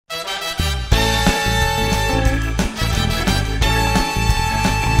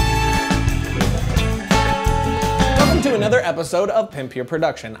another episode of Pimp Your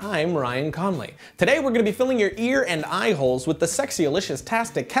Production. I'm Ryan Conley. Today we're going to be filling your ear and eye holes with the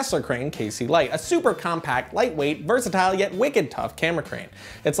sexy-alicious-tastic Kessler KC-Lite, a super compact, lightweight, versatile, yet wicked tough camera crane.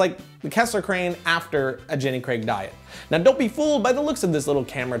 It's like the Kessler crane after a Jenny Craig diet. Now don't be fooled by the looks of this little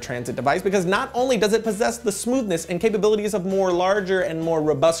camera transit device, because not only does it possess the smoothness and capabilities of more larger and more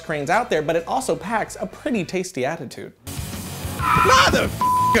robust cranes out there, but it also packs a pretty tasty attitude.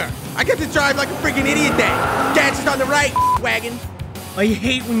 Motherfucker! I get to drive like a freaking idiot then. Gadgets on the right, wagon. I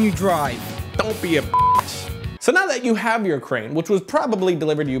hate when you drive. Don't be a bitch. So now that you have your crane, which was probably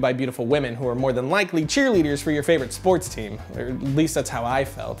delivered to you by beautiful women who are more than likely cheerleaders for your favorite sports team, or at least that's how I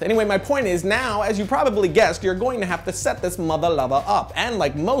felt. Anyway, my point is now, as you probably guessed, you're going to have to set this mother lover up. And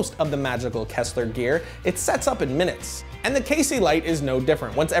like most of the magical Kessler gear, it sets up in minutes. And the KC-Lite is no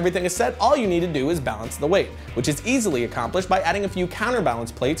different. Once everything is set, all you need to do is balance the weight, which is easily accomplished by adding a few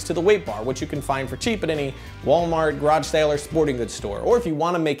counterbalance plates to the weight bar, which you can find for cheap at any Walmart, garage sale, or sporting goods store. Or if you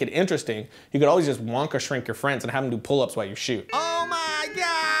want to make it interesting, you could always just Wonka shrink your friends and have them do pull-ups while you shoot. Oh my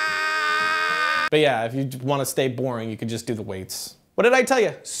god! But yeah, if you want to stay boring, you could just do the weights. What did I tell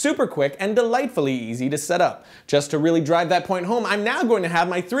you? Super quick and delightfully easy to set up. Just to really drive that point home, I'm now going to have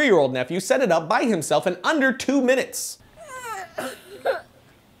my 3-year-old nephew set it up by himself in under 2 minutes.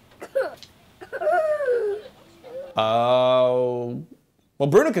 Oh. Well,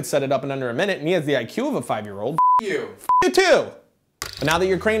 Bruno could set it up in under a minute, and he has the IQ of a 5-year-old. You. You too! But now that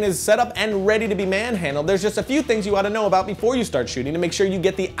your crane is set up and ready to be manhandled, there's just a few things you ought to know about before you start shooting to make sure you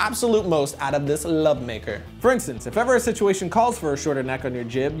get the absolute most out of this lovemaker. For instance, if ever a situation calls for a shorter neck on your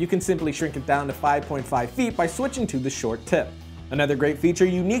jib, you can simply shrink it down to 5.5 feet by switching to the short tip. Another great feature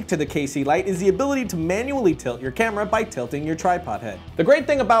unique to the KC-Lite is the ability to manually tilt your camera by tilting your tripod head. The great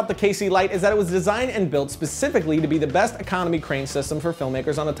thing about the KC-Lite is that it was designed and built specifically to be the best economy crane system for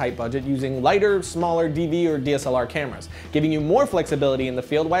filmmakers on a tight budget using lighter, smaller DV or DSLR cameras, giving you more flexibility in the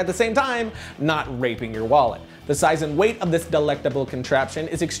field while at the same time not raping your wallet. The size and weight of this delectable contraption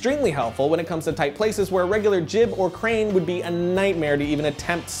is extremely helpful when it comes to tight places where a regular jib or crane would be a nightmare to even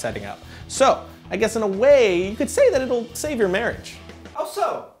attempt setting up. So, I guess in a way, you could say that it'll save your marriage. How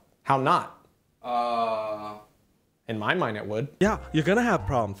so? How not? In my mind, it would. Yeah, you're gonna have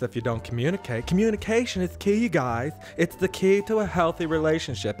problems if you don't communicate. Communication is key, you guys. It's the key to a healthy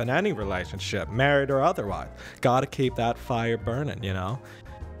relationship, and any relationship, married or otherwise. Gotta keep that fire burning, you know?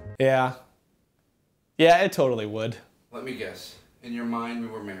 Yeah. Yeah, it totally would. Let me guess. In your mind, we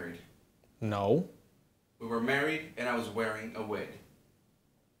were married. No. We were married, and I was wearing a wig.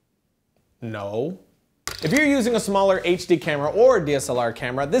 No. If you're using a smaller HD camera or a DSLR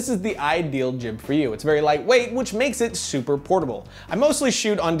camera, this is the ideal jib for you. It's very lightweight, which makes it super portable. I mostly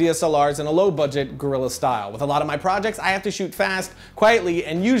shoot on DSLRs in a low-budget guerrilla style. With a lot of my projects, I have to shoot fast, quietly,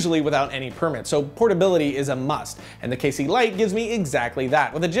 and usually without any permit, so portability is a must. And the KC-Lite gives me exactly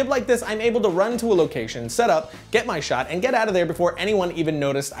that. With a jib like this, I'm able to run to a location, set up, get my shot, and get out of there before anyone even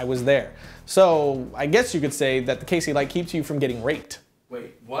noticed I was there. So I guess you could say that the KC-Lite keeps you from getting raped.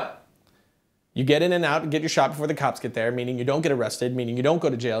 Wait, what? You get in and out and get your shot before the cops get there, meaning you don't get arrested, meaning you don't go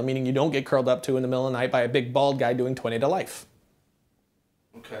to jail, meaning you don't get curled up to in the middle of the night by a big bald guy doing 20 to life.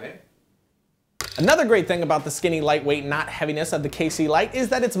 Okay. Another great thing about the skinny, lightweight, not heaviness of the KC-Lite is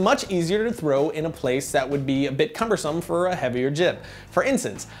that it's much easier to throw in a place that would be a bit cumbersome for a heavier jib. For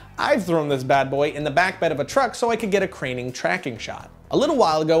instance, I've thrown this bad boy in the back bed of a truck so I could get a craning tracking shot. A little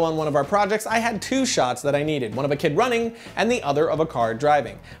while ago on one of our projects, I had 2 shots that I needed, one of a kid running and the other of a car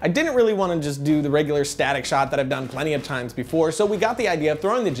driving. I didn't really want to just do the regular static shot that I've done plenty of times before, so we got the idea of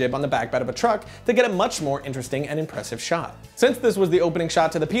throwing the jib on the back bed of a truck to get a much more interesting and impressive shot. Since this was the opening shot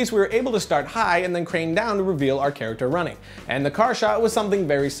to the piece, we were able to start high and then crane down to reveal our character running. And the car shot was something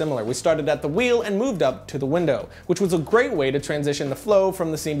very similar. We started at the wheel and moved up to the window, which was a great way to transition the flow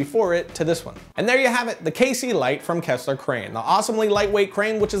from the scene before it to this one. And there you have it, the KC-Lite from Kessler Crane, the awesomely lightweight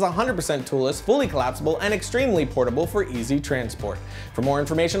crane which is 100% toolless, fully collapsible, and extremely portable for easy transport. For more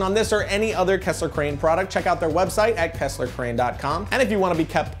information on this or any other Kessler Crane product, check out their website at kesslercrane.com. And if you want to be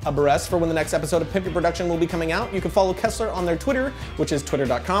kept abreast for when the next episode of Pimp Your Production will be coming out, you can follow Kessler on their Twitter, which is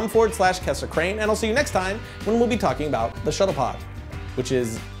twitter.com/Kessler Crane, and I'll see you next time when we'll be talking about the shuttle pod, which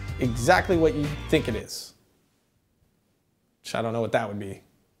is exactly what you think it is. Which I don't know what that would be.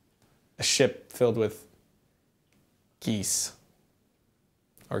 A ship filled with geese.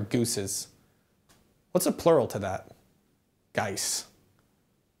 Or gooses. What's a plural to that? Geise.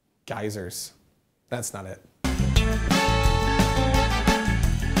 Geysers. That's not it.